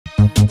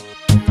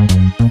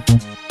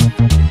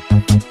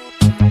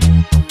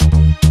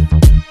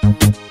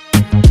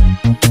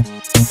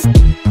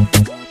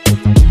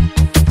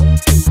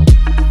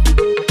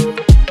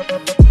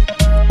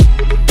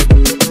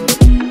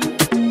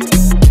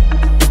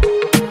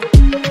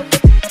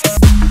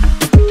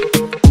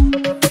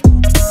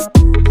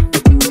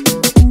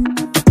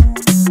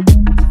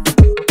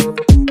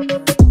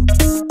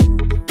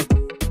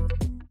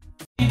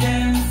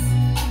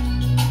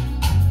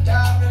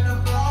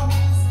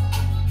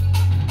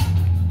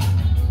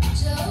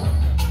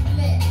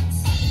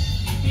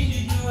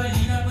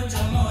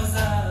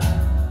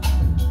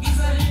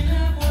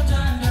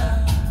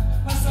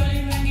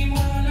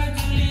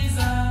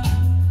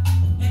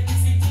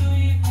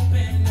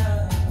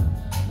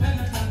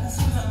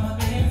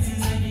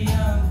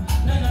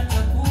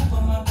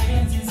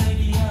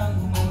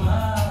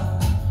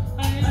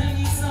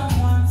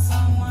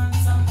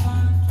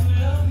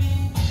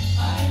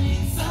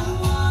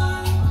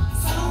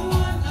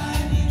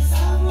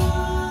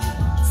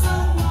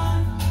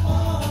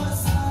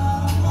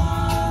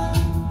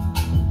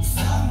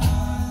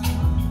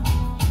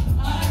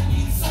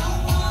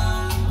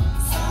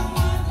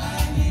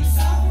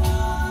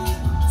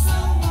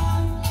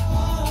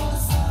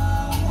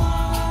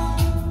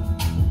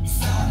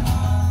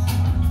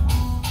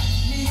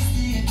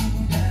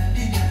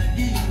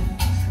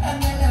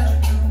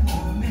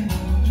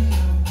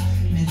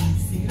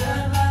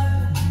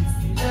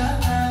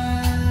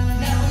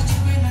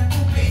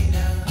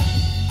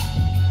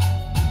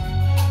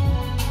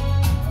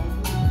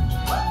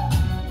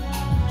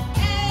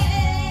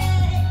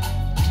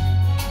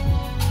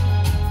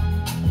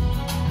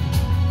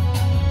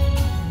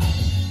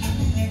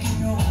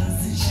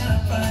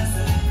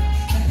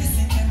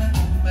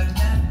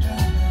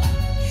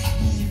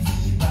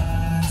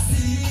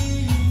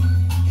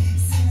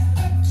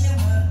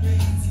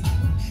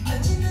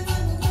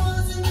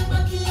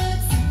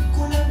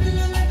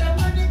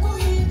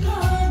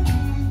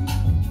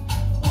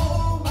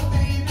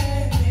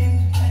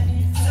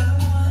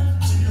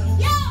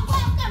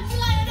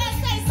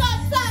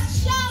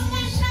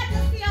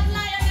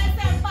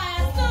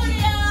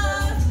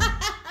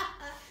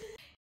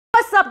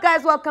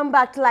Guys, welcome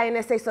back to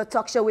Lioness Say So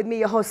Talk Show with me,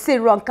 your host,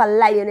 Sironka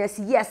Lioness.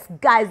 Yes,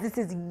 guys, this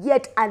is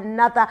yet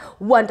another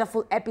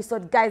wonderful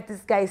episode. Guys, this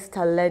guy is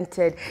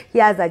talented. He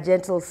has a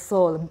gentle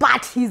soul,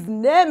 but his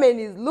name and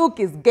his look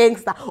is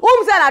gangster.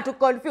 Umsana to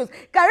confuse.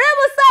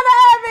 Karibu Sana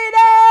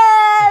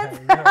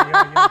Evidence!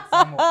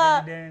 Some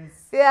evidence.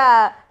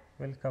 Yeah.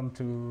 Welcome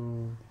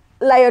to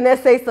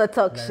Lioness Say So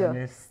Talk Show.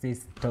 Lioness Say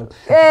So Talk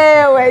Show.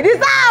 Anyway, this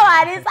hour,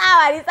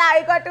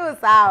 iko tu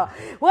sawa.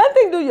 One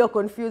thing, dude, you're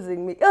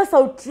confusing me. Yo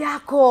sauti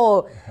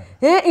yako.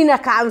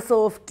 Inakaa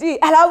msofti.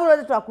 Alafu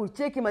unaweza tu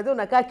kucheki mazao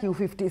unakaa ki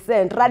 50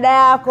 cent. Rada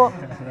yako.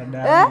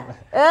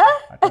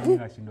 Hata mimi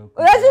nashinda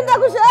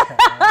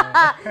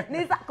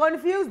Ni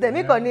confuse them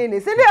iko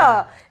nini? Si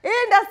ndio?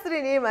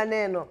 Industry ni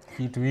maneno.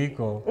 Kitu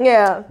iko.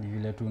 Yeah. Ni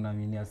vile tu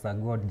naamini asa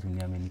God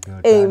junior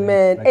amenipea.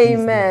 Amen.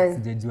 Amen.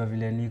 Sijajua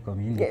vile niko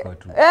mimi niko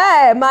tu.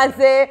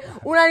 Manze,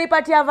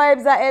 unanipatia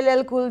vibes za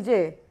LL Cool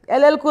J.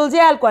 LL Cool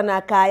J alikuwa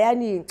nakaa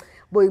yani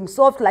boy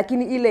msoft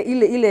lakini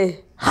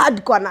ile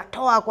hardcore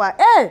anatoa kwa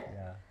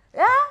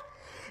yeah.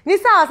 Ni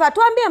sawa sasa,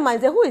 tuambie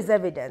manze, who is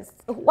Evidence?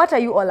 What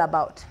are you all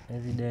about?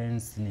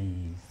 Evidence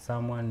ni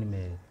someone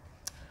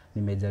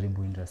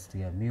nimejaribu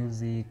industry ya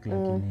music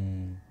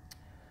lakini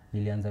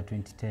nilianza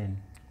 2010.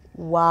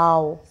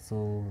 Wow.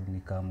 So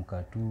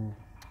nikamka tu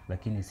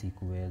lakini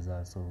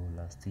sikuweza, so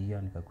last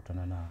year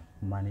nikakutana na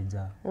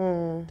manager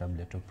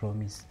Tablet of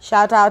Promise.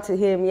 Shout out to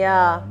him,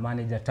 yeah.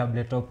 Manager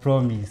Tablet of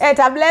Promise.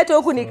 Tablet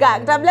huku nika.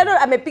 Tablet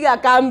amepiga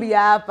kambi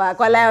hapa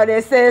kwa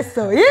Lioness Say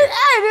So.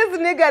 This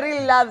nigga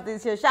really loves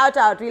this show. Shout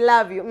out, we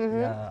love you.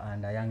 Yeah,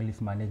 and a Young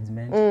Leaf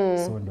Management.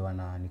 So ndo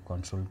wana ni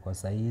control kwa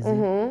saizi.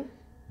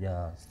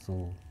 Yeah,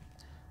 so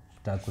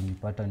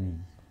utakunipata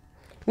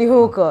ni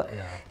huko.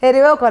 Yeah. Heri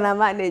wewe uko na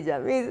manager.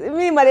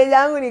 Mimi manager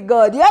yangu ni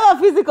God. You have a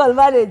physical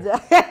manager.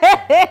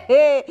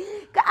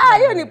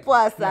 Hiyo ni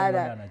poa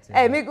sana.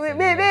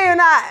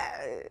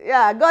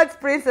 Yeah, God's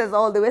princess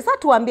all the way. Sasa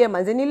tuambie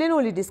manze, ni lini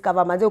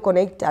ulidiscover manze uko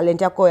na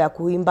talent yako ya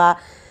kuimba?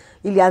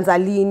 Ilianza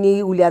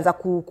lini? Ulianza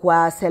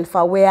kuwa self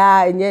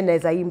aware yenyewe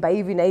naweza imba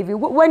hivi na hivi?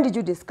 When did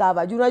you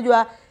discover?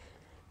 Unajua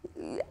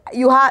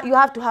you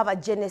have to have a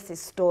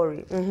genesis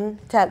story.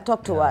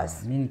 Talk to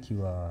us. Mimi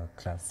nikiwa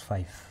class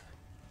 5.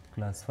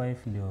 Class 5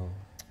 ndio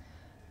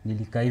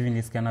nilikaa hivi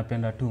nisikia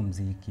napenda tu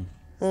muziki.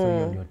 So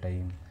hiyo ndio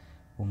time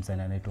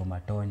msanii anaitwa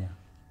Matonya.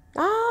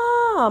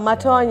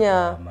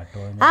 Matonya.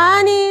 Matonya.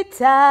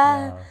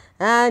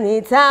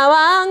 Anita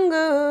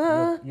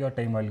wangu. Hiyo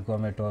time alikuwa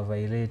ametoa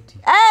Violet.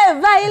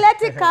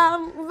 Violet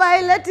come,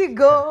 Violet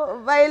go,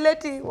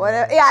 Violet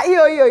whatever. Yeah,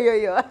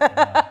 hiyo.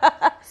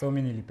 So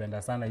mimi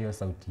nilipenda sana hiyo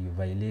sauti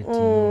Violet.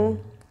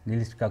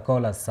 Nilishika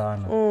kola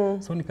sana.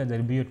 So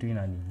nikajaribu hiyo tu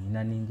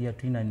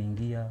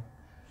inaniingia.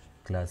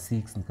 Class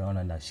 6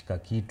 nikaona nashika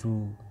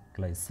kitu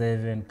class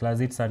 7, class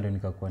 8 sasa ndio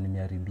nikakuwa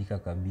nimeharibika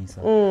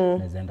kabisa.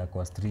 Naweza enda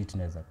kwa street,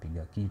 naweza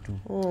piga kitu.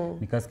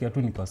 Nikasikia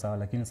tu niko sawa,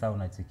 lakini sasa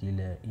unacheki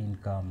ile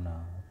income na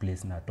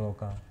place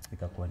natoka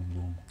ikakuwa ni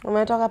ngumu.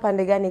 Umetoka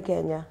pande gani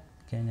Kenya?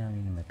 Kenya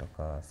mimi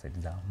nimetoka side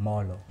za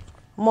Molo.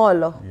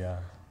 Molo? Yeah.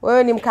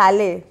 Wewe ni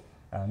Mkale?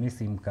 Mimi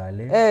si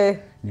Mkale.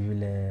 Ni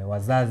vile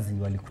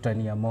wazazi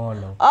walikutania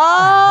Molo.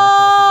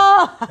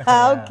 Oh,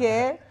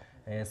 okay.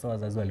 So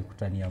wazazi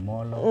walikutania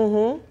Molo.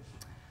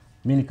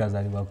 Mimi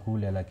nikazaliwa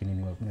kule,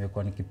 lakini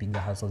nimekuwa nikipiga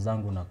haso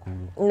zangu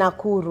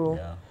Nakuru.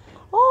 Yeah.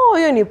 Oh,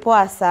 hiyo ni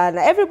poa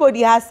sana.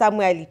 Everybody has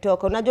somewhere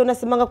alitoka. Unajua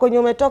unasemanga kwenye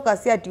umetoka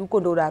si ati huko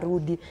ndo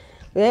unarudi.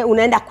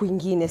 Unaenda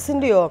kwingine, si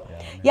ndio?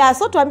 Yeah,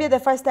 so tuambie the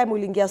first time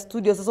uliingia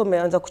studio, sasa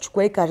umeanza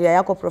kuchukua hii career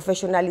yako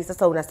professionally,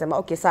 sasa unasema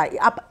okay,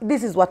 sasa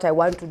this is what I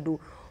want to do.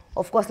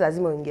 Of course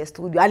lazima uingie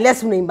studio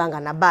unless unaimbanga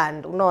na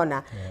band,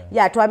 unaona?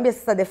 Yeah, tuambie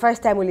sasa the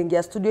first time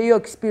uliingia studio, hiyo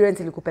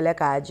experience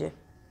ilikupeleka aje?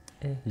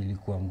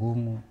 Ilikuwa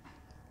ngumu.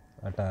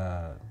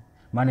 Hata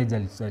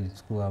manager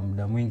alichukua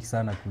muda mwingi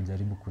sana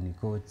kujaribu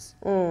kunicoach.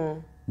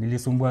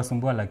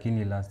 Nilisumbua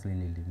lakini lastly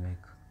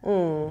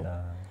nilimake.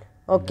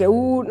 Okay,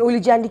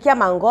 ulijiandikia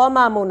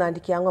mangoma ama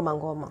unaandikianga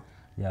mangoma?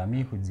 Yeah,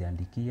 mimi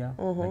hujiandikia,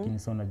 lakini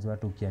sio unajua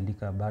hata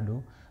ukiandika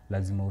bado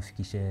lazima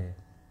ufikishe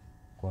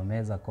kwa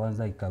meza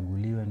kwanza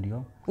ikaguliwe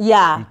ndio.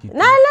 Yeah.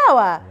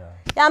 Naelewa.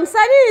 Ya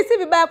msanii si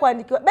vibaya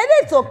kuandikiwa. But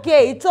it's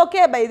okay. It's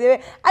okay by the way.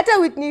 Hata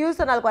Whitney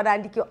Houston alikuwa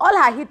anaandikiwa.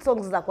 All her hit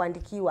songs za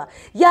kuandikiwa.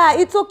 Yeah,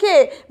 it's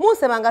okay.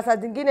 Musemanga saa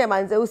zingine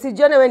manze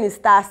usijione wewe ni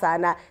star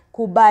sana,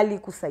 kubali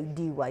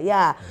kusaidiwa.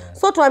 Yeah.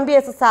 So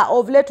tuambie sasa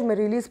of late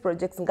umerelease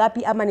projects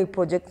ngapi ama ni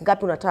project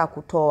ngapi unataka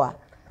kutoa?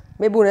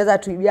 Maybe unaweza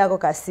tuibia yako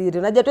kasiri.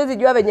 Unajua tuwezi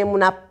jua venye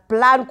mna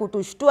plan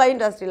kutushtua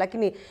industry,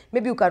 lakini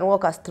maybe you can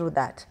walk us through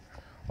that.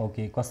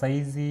 Okay, kwa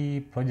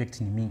saizi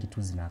project ni mingi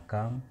tu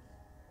zinakam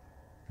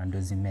na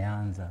ndio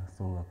zimeanza,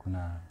 so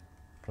hakuna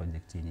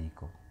project yenye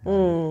iko.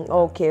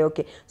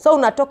 Okay. So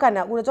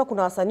unatoka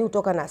kuna wasanii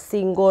utoka na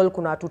single,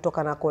 kuna watu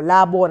utoka na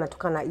collab,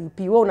 wanatoka na EP.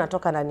 Wewe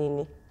unatoka na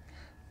nini?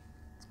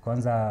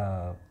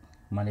 Kwanza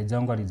manager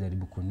wangu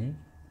alijaribu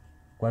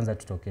kwanza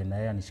tutoke na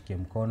yeye anishikie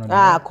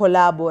mkono.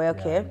 Collab,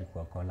 okay.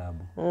 Ilikuwa collab.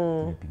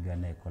 Tulipiga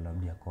naye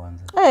collab ya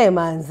kwanza.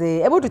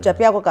 Manze, hebu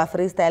tuchapia kwa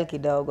freestyle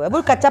kidogo.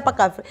 Hebu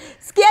kachapa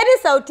sikieni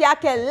sauti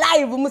yake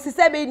live,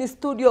 msiseme hii ni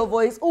studio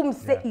voice.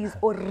 Umse is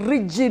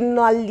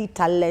originally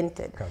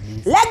talented.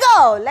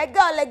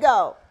 Let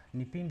go.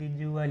 Ni pindi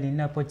jua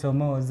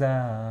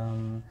linapochomoza,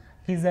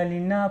 giza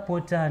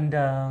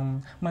linapotanda,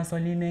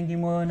 maswali mengi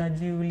moyo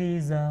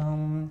najiuliza,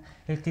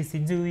 eti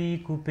sijui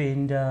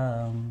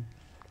kupenda.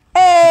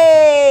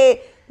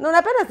 Na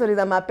unapenda stories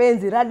za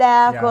mapenzi rada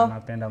yako? Yeah,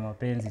 napenda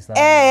mapenzi sana.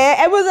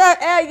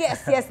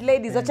 Yes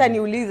ladies, acha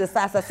niulize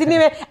sasa. Si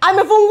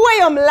amefungua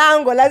hiyo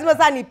mlango, lazima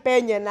sasa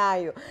nipenye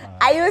nayo.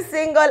 Are you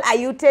single?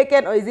 Are you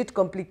taken or is it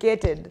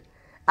complicated?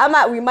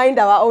 Ama we mind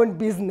our own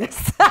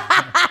business?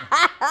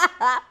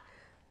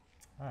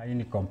 Hii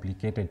ni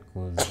complicated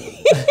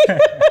cause.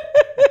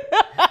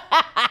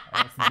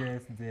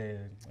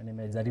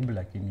 Nimejaribu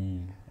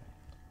lakini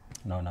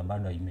naona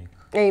bado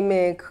I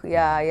make.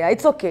 Yeah.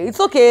 It's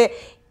okay.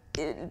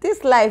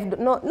 This life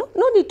no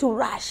need to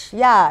rush.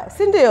 Yeah,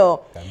 si ndio?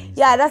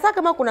 Yeah, sasa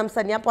kama kuna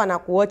msanii hapo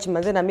anakuwatch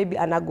manze na maybe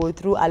ana go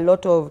through a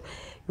lot of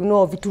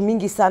vitu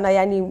mingi sana,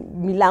 yani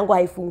milango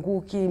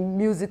haifunguki,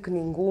 music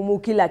ni ngumu,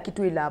 kila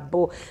kitu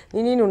ilabo.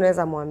 Ni nini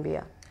unaweza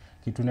mwambia?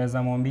 Kitu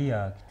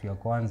ya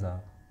kwanza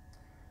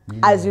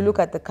as you look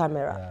at the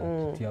camera.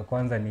 Kitu ya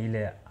kwanza ni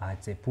ile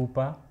aache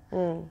pupa,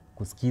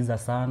 kusikiza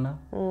sana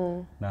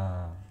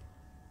na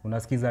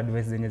unasikiza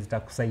advice zenye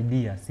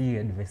zitakusaidia, si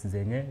advice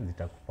zenye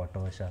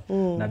zitakupotosha.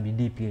 Na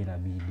bidii pia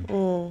inabidi.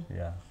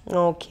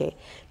 Okay.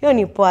 Hiyo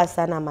ni poa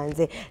sana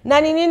manze.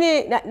 Na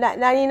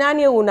ni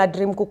nani una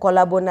dream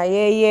kucollab na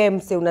yeye,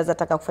 mse unaweza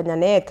taka kufanya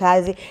naye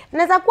kazi?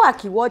 Unaweza kuwa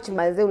akiwatch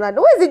manze,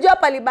 huwezi jua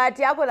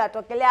palibati yako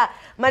natokelea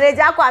manager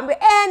yako ambaye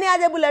ni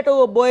aje buleta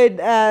huo boy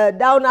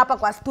down hapa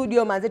kwa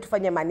studio manze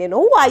tufanye maneno.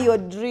 Who are your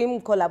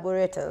dream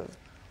collaborators?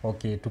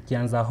 Okay,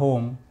 tukianza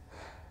home,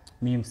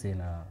 mimi mse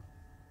na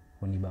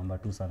kunibamba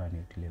tu sana ni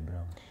Otile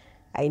Brown.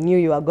 I knew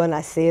you were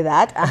gonna say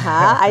that.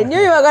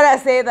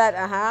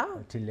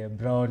 Otile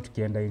Brown,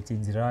 tukienda nchi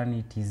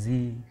jirani TZ,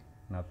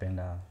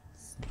 napenda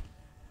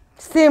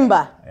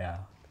Simba. Yeah.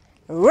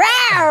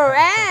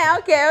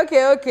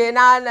 Okay.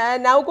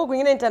 Na huko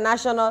kwingine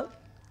international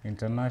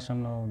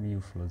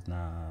mi flows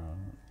na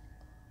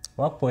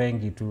wapo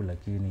wengi tu,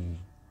 lakini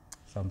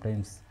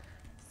sometimes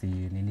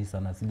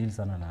sidili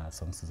sana na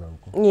songs za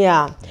huko.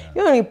 Yeah.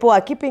 Hiyo ni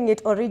poa, keeping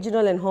it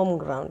original and home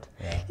ground.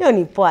 Hiyo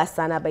ni poa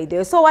sana by the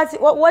way. So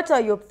what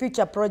are your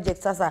future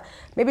projects sasa?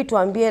 Maybe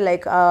tuambie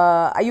like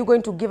are you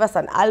going to give us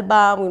an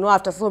album,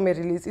 after so many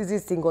release hizi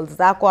singles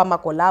zako ama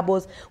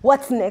collabs?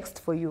 What's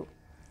next for you?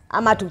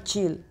 Ama to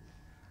chill?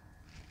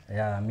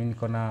 Yeah, mimi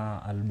niko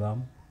na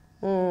album.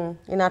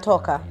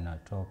 Inatoka.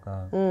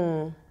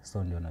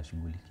 So ndio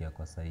nashughulikia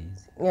kwa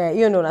saizi.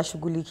 Hiyo ndio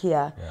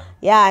nashughulikia.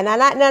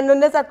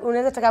 Na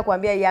unaweza taka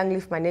kuambia Young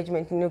Leaf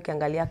Management nini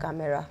ukiangalia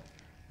kamera?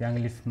 Young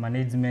Leaf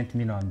Management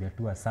mimi nawaambia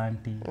tu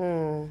asante.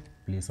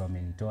 Place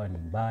wamenitoa ni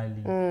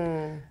mbali.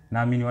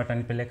 Naamini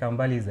watanipeleka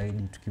mbali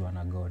zaidi tukiwa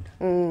na God.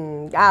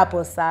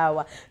 Hapo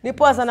sawa. Ni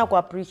poa sana ku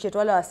appreciate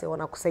wale wase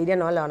wanakusaidia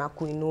na wale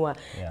wanakuinua.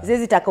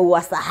 Zizi taka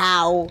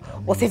uwasahau.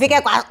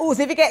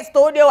 Usifike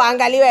studio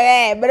waangaliwe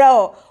wewe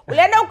bro.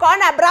 Ulienda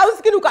ukaona brown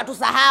skin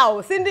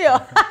ukatusahau, si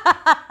ndio?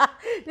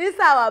 Ni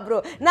sawa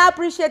bro. Na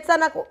appreciate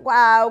sana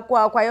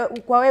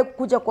kwa wewe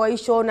kuja kwa hii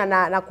show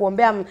na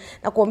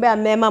kuombea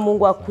mema.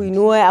 Mungu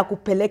akuinue,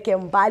 akupeleke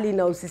mbali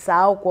na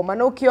usisahau kwa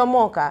maana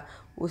ukiomoka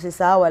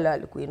usisahau wale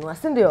walikuinua,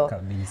 si ndio?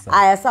 Kabisa.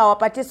 Aya sawa,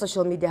 wapatie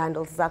social media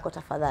handles zako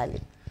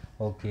tafadhali.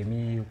 Okay,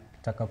 mimi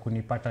utaka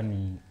kunipata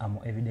ni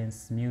Amo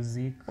Evidence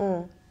Music.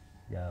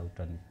 Ya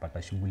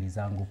utanipata shughuli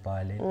zangu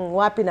pale.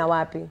 Wapi na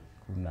wapi?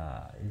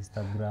 Kuna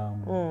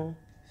Instagram,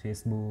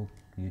 Facebook,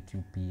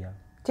 YouTube pia.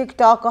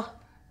 TikTok.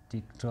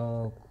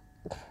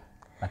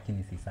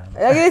 Lakini si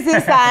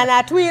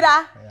sana.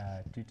 Twitter.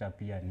 Twitter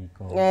pia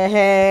niko.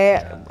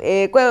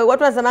 Kwa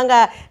watu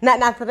wanasemanga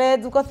na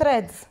threads, uko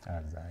threads?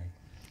 Azai.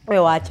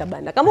 Wewe acha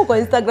bana. Kama uko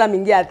Instagram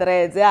ingia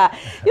threads.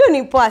 Hiyo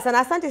ni poa sana.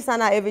 Asante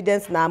sana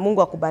Evidence na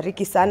Mungu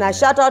akubariki sana.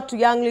 Shout out to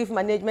Young Leaf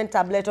Management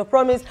Tableto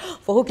Promise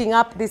for hooking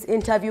up this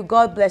interview.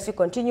 God bless you.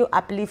 Continue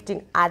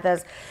uplifting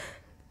others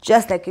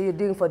just like you're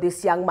doing for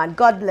this young man.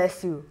 God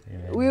bless you.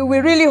 We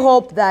really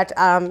hope that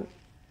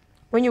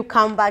when you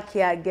come back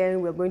here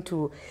again, we're going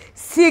to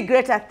see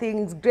greater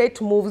things,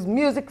 great moves,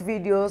 music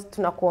videos.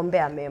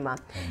 Tunakuombea mema.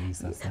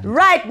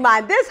 Right,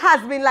 man. This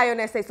has been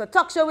Lioness Say So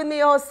Talk Show with me,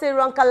 your host,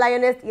 Sironka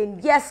Lioness.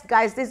 And yes,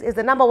 guys, this is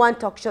the #1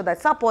 talk show that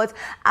supports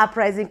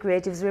uprising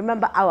creatives.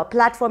 Remember, our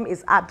platform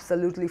is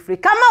absolutely free.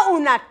 Kama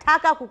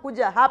unataka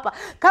kukuja hapa,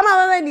 kama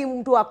wewe ni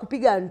mtu wa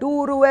kupiga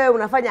nduru, wewe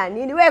unafanya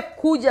nini, wewe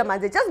kuja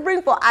manze. Just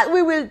bring for us.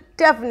 We will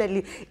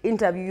definitely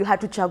interview you.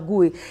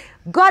 Hatuchagui.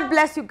 God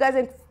bless you guys,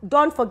 and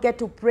don't forget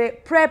to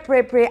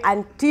pray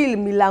until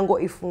milango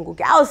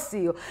ifunguke. I'll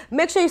see you.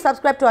 Make sure you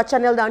subscribe to our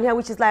channel down here,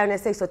 which is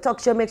Lioness Say So Talk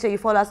Show. Make sure you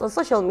follow us on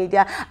social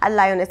media at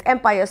Lioness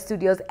Empire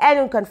Studios, and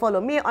you can follow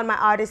me on my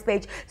artist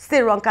page,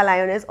 Sironka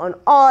Lioness, on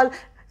all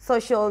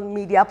social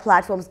media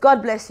platforms.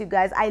 God bless you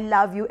guys. I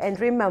love you, and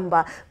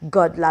remember,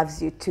 God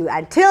loves you too.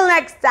 Until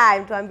next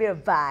time, tuambie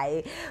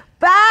bye.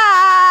 Bye.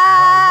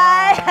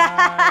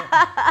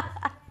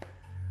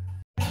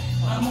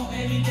 Amo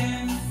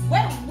Evidence.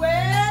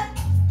 Where?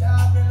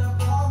 Tableto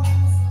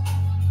Promise.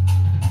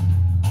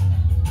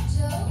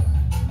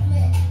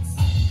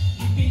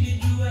 Kipindi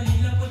jua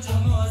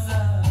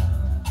linapochomoza,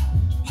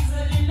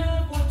 giza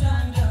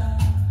linapotanda,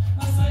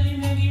 maswali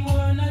mengi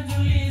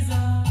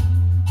wanajiuliza,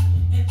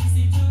 eti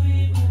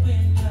sijui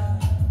kupenda,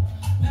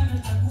 na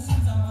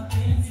natakufunza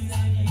mapenzi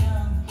zaidi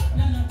yangu,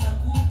 na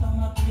natakupa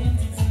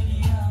mapenzi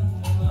zaidi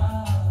yangu.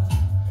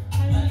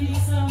 I need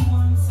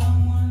someone.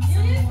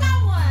 You need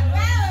someone.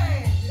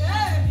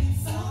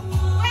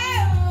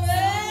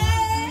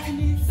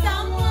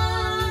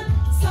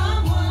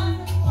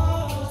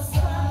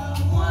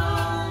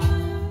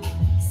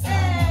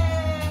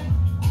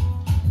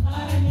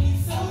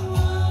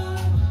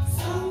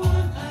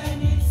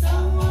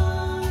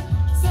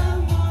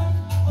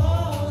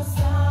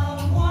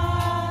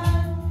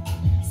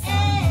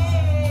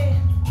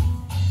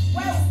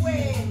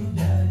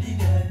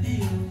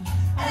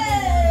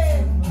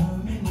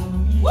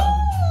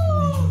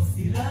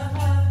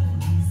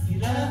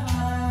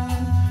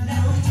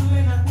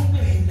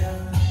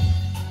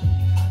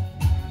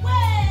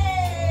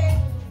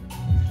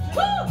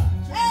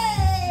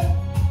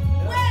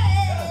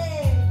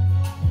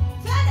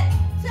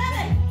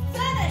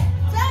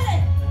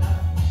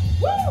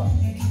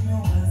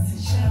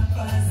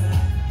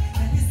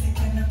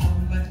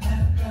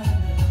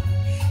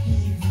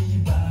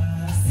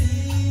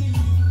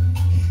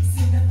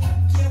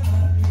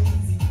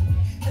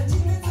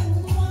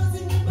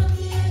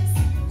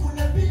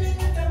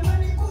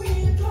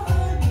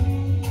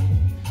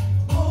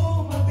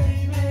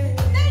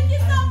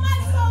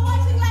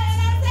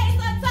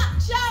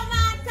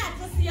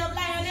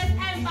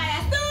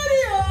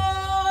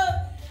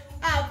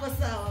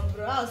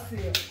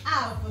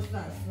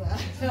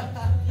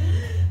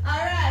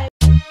 All right.